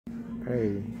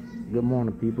Hey, good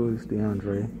morning, people. It's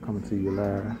DeAndre coming to you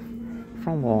live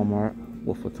from Walmart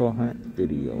with a toy hunt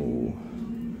video.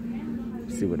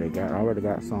 See what they got. I already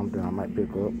got something I might pick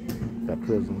up. That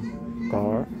Prism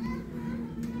card.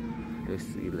 Let's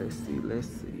see.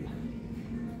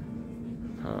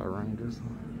 Power Rangers.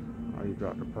 Oh, you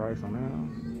dropped the price on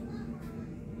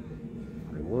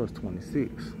that. It was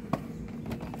 26.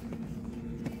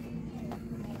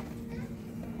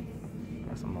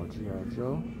 Got some more G.I.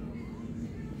 Joe.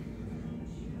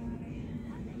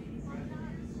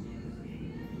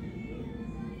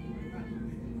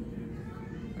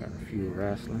 Got a few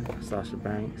wrestling. Sasha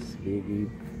Banks, Big E.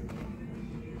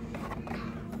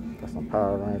 Got some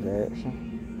Power Ranger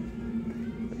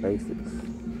action. The basics.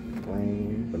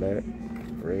 Green, black,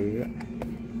 red.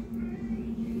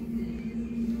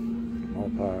 More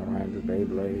Power Rangers,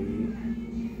 Beyblade.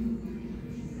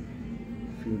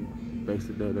 A few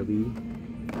basic WWE.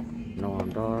 Noam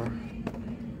Dar.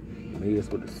 Miz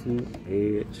with the suit.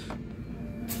 Edge.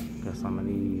 Got some of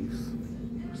these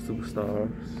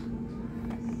superstars.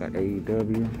 Got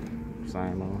AEW.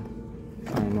 Same on.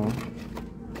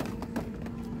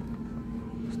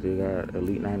 Still got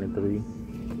Elite 93.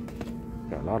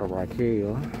 Got a lot of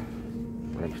Raquel.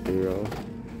 Rey Mysterio.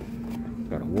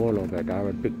 Got a Warlord back there. I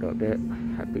already picked up that.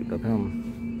 I picked up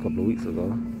him a couple of weeks ago.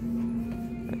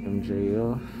 Got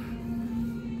MJF.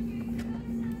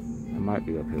 It might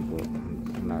be a pickup.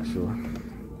 I'm not sure.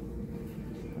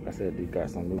 Like I said, they got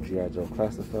some new G.I. Joe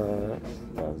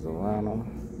classifieds. Got Zorano.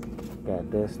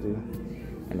 Got Dusty.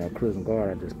 And that Crimson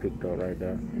Guard I just picked up right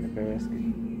there in the basket.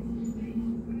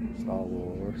 Star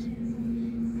Wars.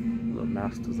 Little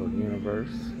Masters of the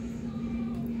Universe.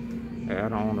 And I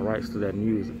don't own the rights to that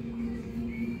music.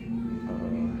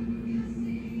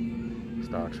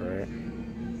 Star Trek.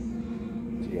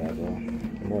 G.I. Joe.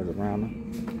 More around them.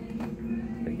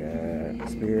 They got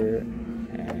Spirit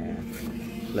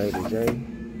and Lady J.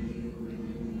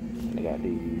 And they got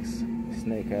these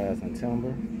Snake Eyes and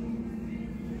Timber.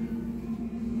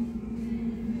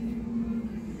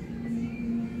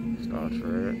 Star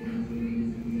Trek.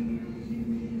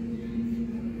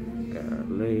 Got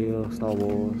Leia, Star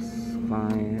Wars,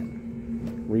 Client,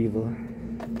 Reva.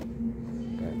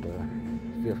 Got the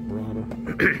Fifth Brother.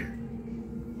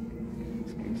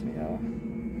 Excuse me, y'all.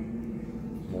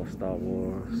 More Star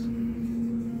Wars.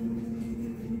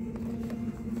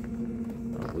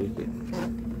 Wicked.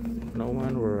 No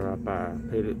wonder where I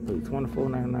paid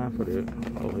 $24.99 for that.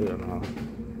 Oh hell no.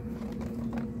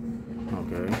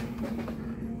 Okay.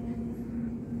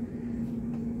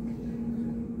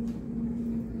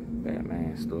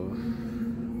 Batman stuff.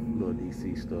 Little DC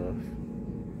stuff.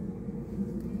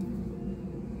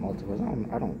 Multiverse.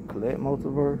 I don't collect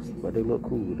Multiverse, but they look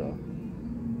cool though.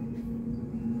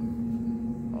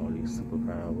 All these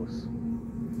superpowers.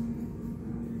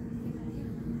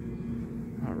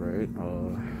 Alright,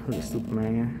 look at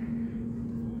Superman.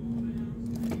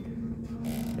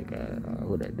 They got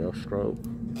who that Deathstroke.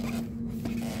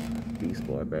 Beast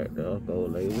Boy back there,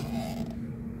 gold label.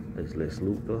 There's Lex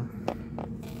Luthor.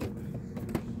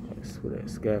 With that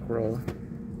Scarecrow.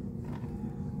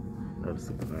 Another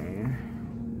Superman.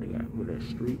 They got with that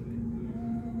Street.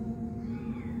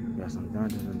 Got some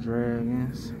Dungeons and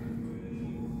Dragons.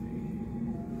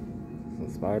 Some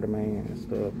Spider-Man and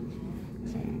stuff.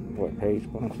 Some Page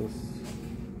Punches.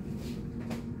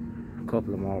 A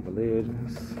couple of Marvel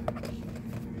Legends.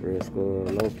 Red Skull,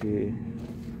 Loki.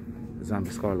 Zombie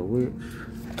Scarlet Witch.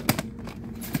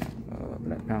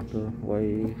 Black Panther,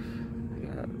 Wave. They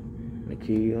got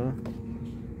Nakia.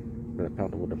 Black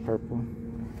Panther with the purple.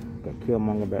 Got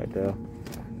Killmonger back there.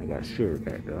 They got Shuri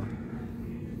back there.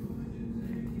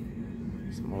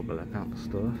 Some more Black Panther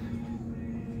stuff.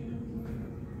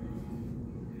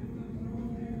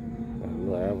 Got a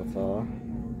little Avatar.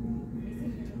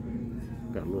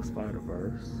 Got a little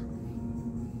Spider-Verse.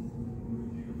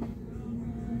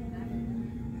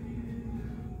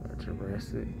 Got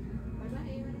Jurassic.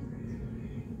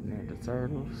 Ninja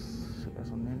Turtles. Got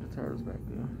some Ninja Turtles back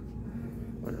there.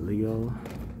 Got Leo.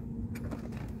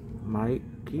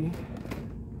 Mikey.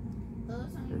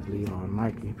 There's Leo and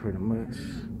Mikey pretty much.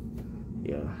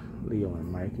 Yeah, Leo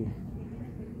and Mikey.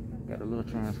 Got a little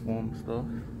Transformer stuff.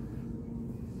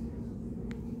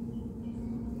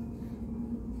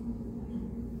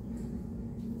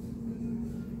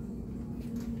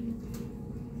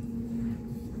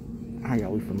 How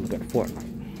y'all, we finna look at Fortnite.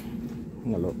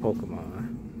 I'm gonna look Pokemon.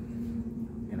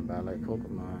 Anybody like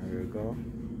Pokemon? Here we go.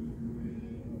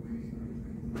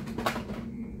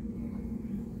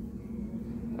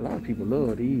 A lot of people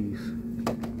love these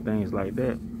things like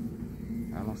that.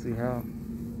 I don't see how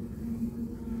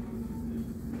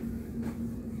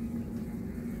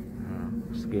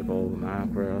skip over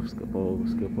Minecraft, skip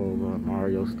over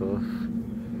Mario stuff,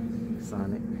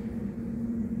 Sonic,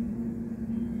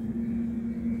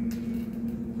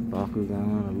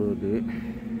 Bakugan a little bit.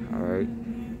 Alright,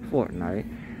 Fortnite,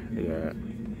 they got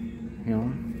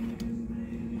him.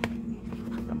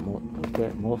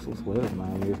 Got Muscles, whatever his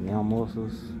name is, now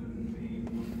Muscles.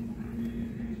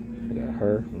 They got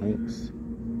her, Lynx.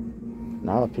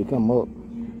 Now I'll pick him up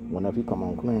whenever he come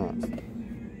on clearance.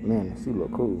 Man, she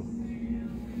look cool.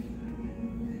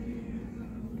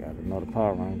 Got another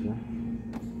Power Ranger.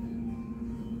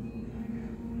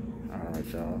 Alright,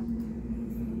 y'all.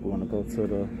 We want to go to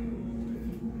the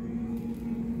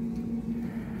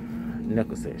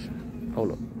nickel section.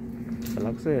 Hold up. But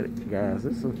like I said, guys,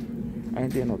 I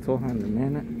ain't did no tour hunting in a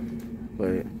minute,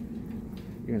 but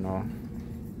you know,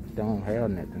 don't have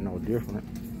nothing no different.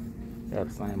 Have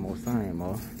the same old.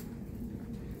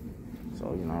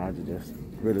 So you know, I just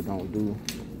really don't do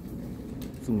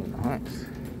too many hunts.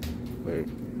 But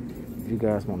if you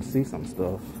guys want to see some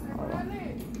stuff,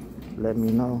 let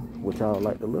me know what y'all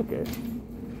like to look at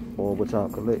or what y'all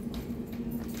collect.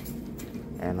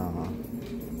 And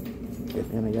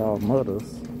if any of y'all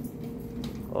mothers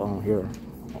are on here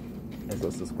as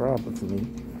a subscriber to me,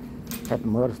 happy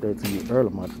Mother's Day to you, early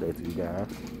Mother's Day to you guys.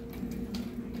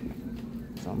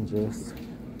 So I'm just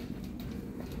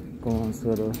going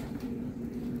to the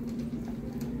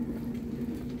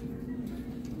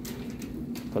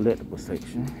collectible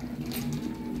section.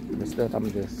 Instead,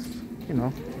 I'm just, you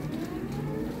know,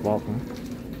 walking.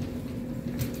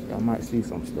 Y'all might see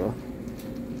some stuff,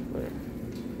 but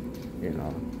you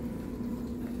know,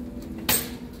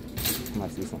 you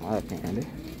might see some eye candy.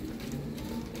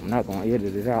 I'm not gonna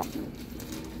edit it out.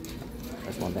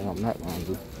 That's one thing I'm not gonna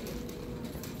do.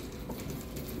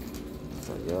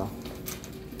 So yeah,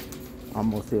 I'm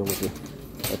almost here with you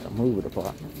at the movie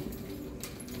department.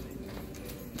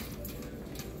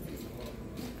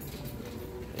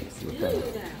 Let's see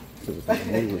what kind of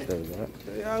movies they got.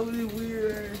 They all this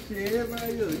weird ass shit.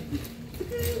 Everybody else.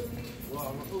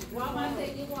 Walmart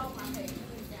take you Walmart pay.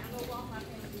 Down go Walmart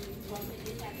pay. Walmart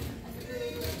take you tax.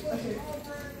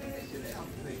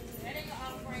 That ain't gonna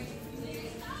offering.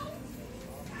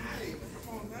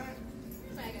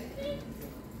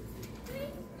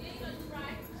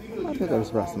 I think I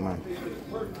was brought some money.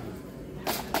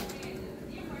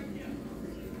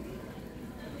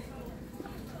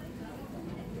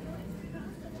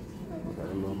 Got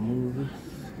a little movie.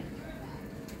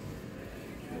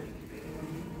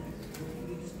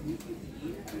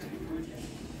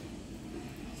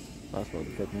 I was supposed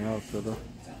to take me out to the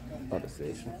other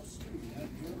station.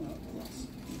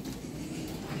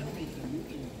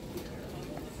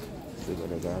 See what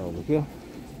they got over here.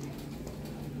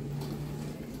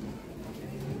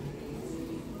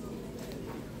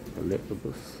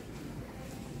 Collectibles.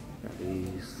 Got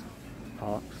these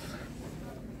pops,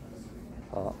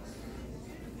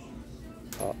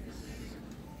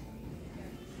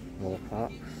 more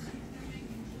pops.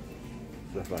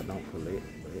 Stuff I don't collect,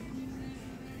 but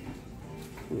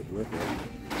look at it.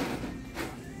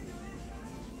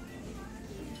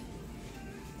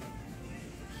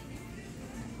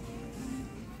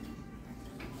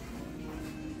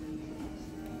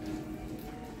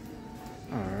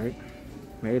 Alright,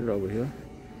 made it over here.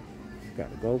 Got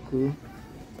the Goku,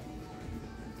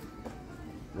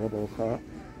 RoboCop,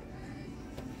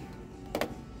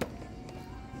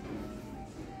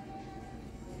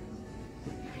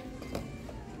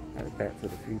 got it Back to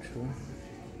the Future.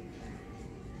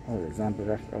 Oh, the zombie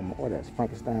Raphael. Oh, that's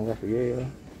Frankenstein Raphael,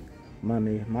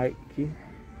 Mummy Mikey,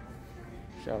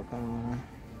 Shao Kahn.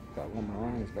 Got one of my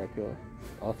rings back here,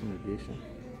 Ultimate Edition.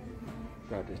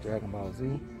 Got this Dragon Ball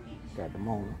Z. Got the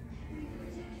Mona.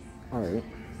 Alright.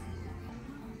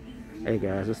 Hey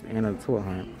guys, it's the end of the tour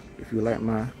hunt. If you like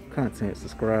my content,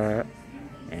 subscribe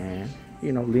and,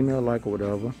 you know, leave me a like or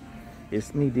whatever.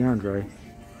 It's me, DeAndre,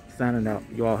 signing out.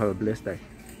 You all have a blessed day.